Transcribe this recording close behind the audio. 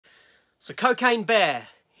So Cocaine Bear,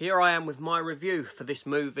 here I am with my review for this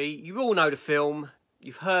movie. You all know the film,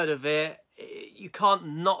 you've heard of it. You can't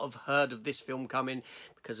not have heard of this film coming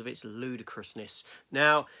because of its ludicrousness.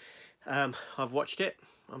 Now, I've watched it.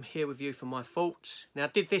 I'm here with you for my thoughts. Now,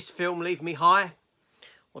 did this film leave me high?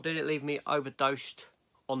 Or did it leave me overdosed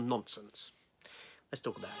on nonsense? Let's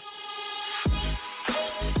talk about it.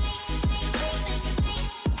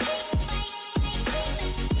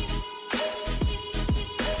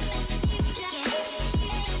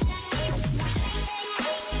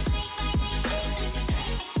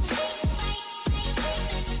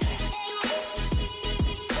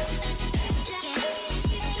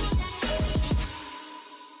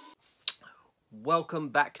 Welcome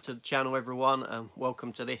back to the channel, everyone, and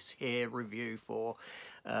welcome to this here review for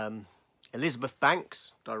Elizabeth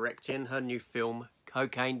Banks directing her new film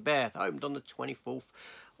Cocaine Bear, that opened on the 24th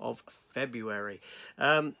of February.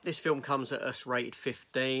 This film comes at us rated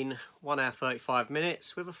 15, 1 hour 35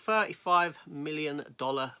 minutes with a $35 million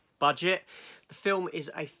budget. The film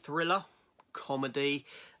is a thriller comedy.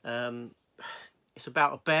 It's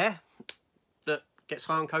about a bear that gets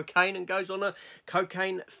high on cocaine and goes on a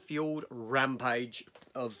cocaine-fueled rampage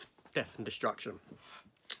of death and destruction.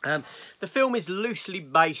 The film is loosely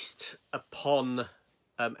based upon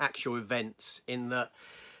actual events in that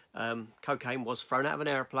cocaine was thrown out of an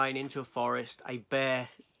aeroplane into a forest. A bear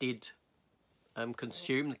did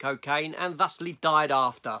consume the cocaine and thusly died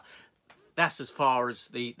after. That's as far as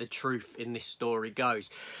the truth in this story goes.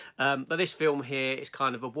 But this film here is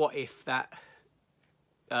kind of a what if that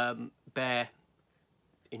bear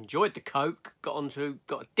enjoyed the coke, got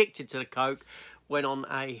addicted to the coke, went on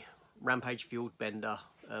a rampage fueled bender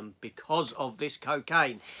because of this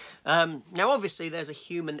cocaine. Now obviously there's a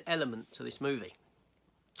human element to this movie,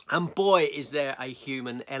 and boy is there a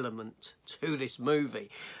human element to this movie.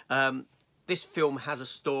 This film has a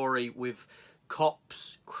story with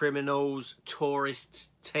cops, criminals, tourists,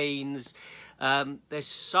 teens. There's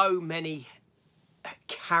so many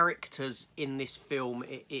characters in this film,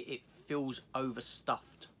 it feels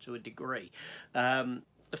overstuffed to a degree. The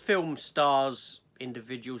film stars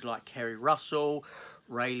individuals like Keri Russell,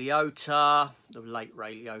 Ray Liotta, the late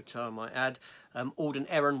Ray Liotta I might add, Alden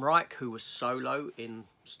Ehrenreich, who was Solo in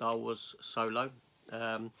Star Wars Solo,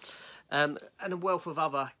 and a wealth of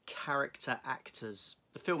other character actors.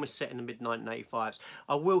 The film is set in the mid-1985s.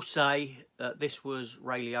 I will say that this was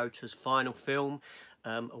Ray Liotta's final film,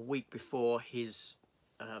 a week before his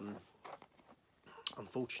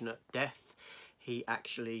unfortunate death. He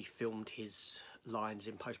actually filmed his lines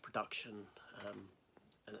in post-production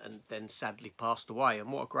and then sadly passed away,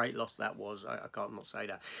 and what a great loss that was. I can't not say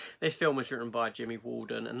that. This film was written by Jimmy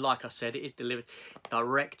Walden, and like I said, it is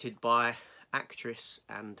directed by actress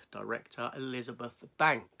and director Elizabeth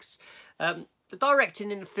Banks. The directing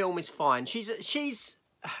in the film is fine. She's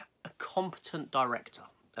a competent director.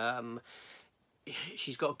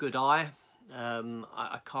 She's got a good eye.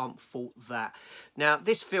 I can't fault that. Now,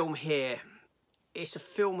 this film here, it's a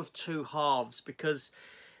film of two halves because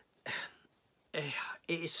it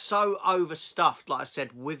is so overstuffed, like I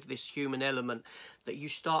said, with this human element that you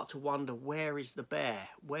start to wonder, where is the bear?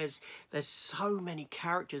 There's so many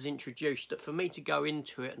characters introduced that for me to go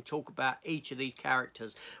into it and talk about each of these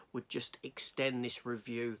characters would just extend this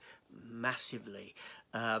review massively.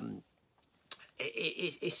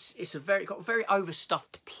 It's got a very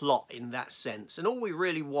overstuffed plot in that sense, and all we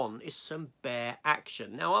really want is some bear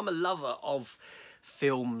action. Now, I'm a lover of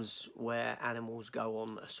films where animals go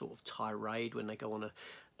on a sort of tirade, when they go on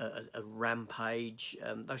a rampage.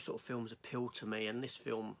 Those sort of films appeal to me, and this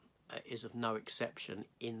film is of no exception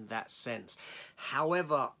in that sense.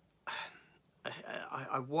 However,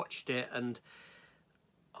 I watched it and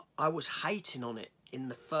I was hating on it in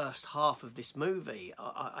the first half of this movie.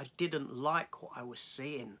 I didn't like what I was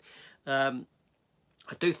seeing.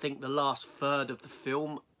 I do think the last third of the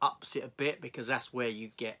film ups it a bit, because that's where you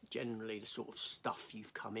get generally the sort of stuff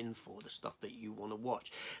you've come in for, the stuff that you want to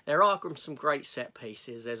watch. There are some great set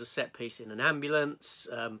pieces. There's a set piece in an ambulance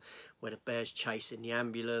where the bear's chasing the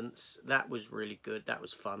ambulance. That was really good. That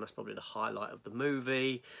was fun. That's probably the highlight of the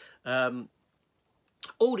movie.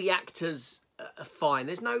 All the actors are fine.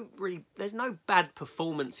 There's no bad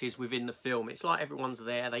performances within the film. It's like everyone's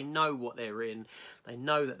there. They know what they're in. They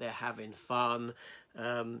know that they're having fun.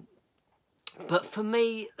 But for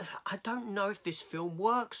me, I don't know if this film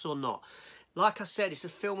works or not. Like I said, it's a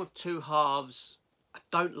film of two halves. I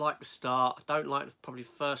don't like the start. I don't like probably the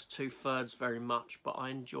first two-thirds very much, but I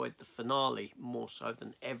enjoyed the finale more so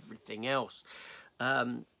than everything else.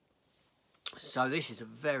 So this is a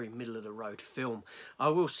very middle of the road film. I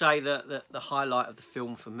will say that the highlight of the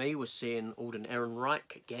film for me was seeing Alden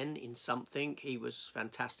Ehrenreich again in something. He was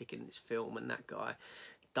fantastic in this film, and that guy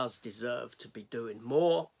does deserve to be doing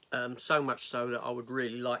more. So much so that I would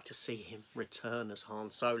really like to see him return as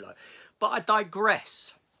Han Solo. But I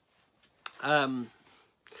digress. I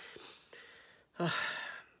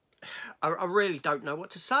really don't know what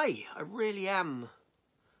to say. I really am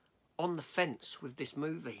on the fence with this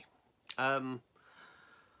movie.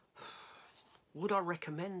 Would I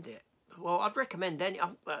recommend it? Well, I'd recommend any.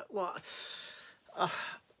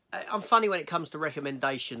 I'm funny when it comes to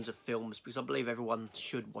recommendations of films, because I believe everyone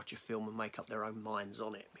should watch a film and make up their own minds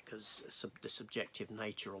on it, because the subjective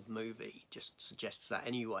nature of movie just suggests that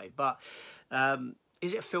anyway. But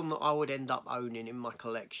is it a film that I would end up owning in my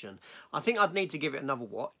collection? I think I'd need to give it another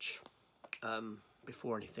watch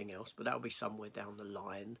before anything else, but that'll be somewhere down the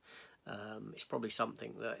line. It's probably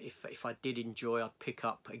something that if I did enjoy, I'd pick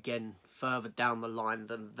up again further down the line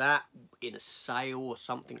than that, in a sale or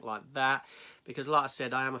something like that, because like I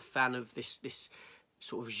said, I am a fan of this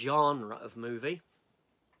sort of genre of movie,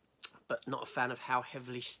 but not a fan of how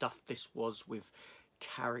heavily stuffed this was with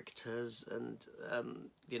characters and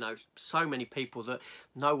you know, so many people that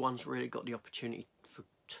no one's really got the opportunity for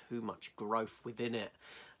too much growth within it.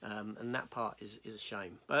 And that part is a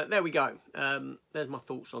shame. But there we go. There's my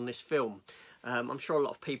thoughts on this film. I'm sure a lot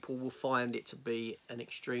of people will find it to be an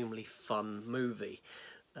extremely fun movie.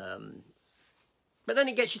 But then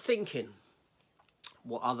it gets you thinking,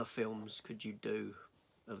 what other films could you do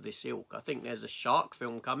of this ilk? I think there's a shark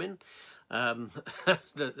film coming.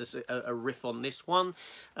 There's a riff on this one.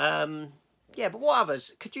 Yeah, but what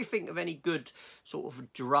others? Could you think of any good sort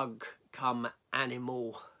of drug come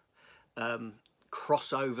animal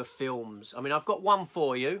crossover films? I mean, I've got one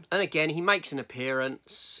for you, and again, he makes an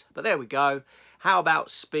appearance, but there we go. How about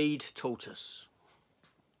Speed Tortoise?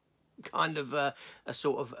 Kind of a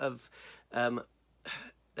sort of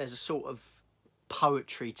there's a sort of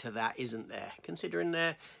poetry to that, isn't there? Considering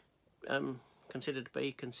they're considered to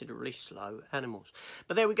be considerably slow animals.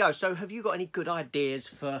 But there we go. So have you got any good ideas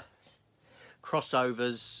for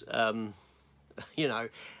crossovers, you know,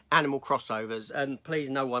 animal crossovers? And please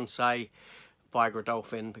no one say Viagra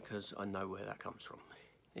Dolphin, because I know where that comes from.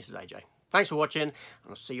 This is AJ. Thanks for watching, and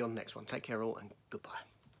I'll see you on the next one. Take care all, and goodbye.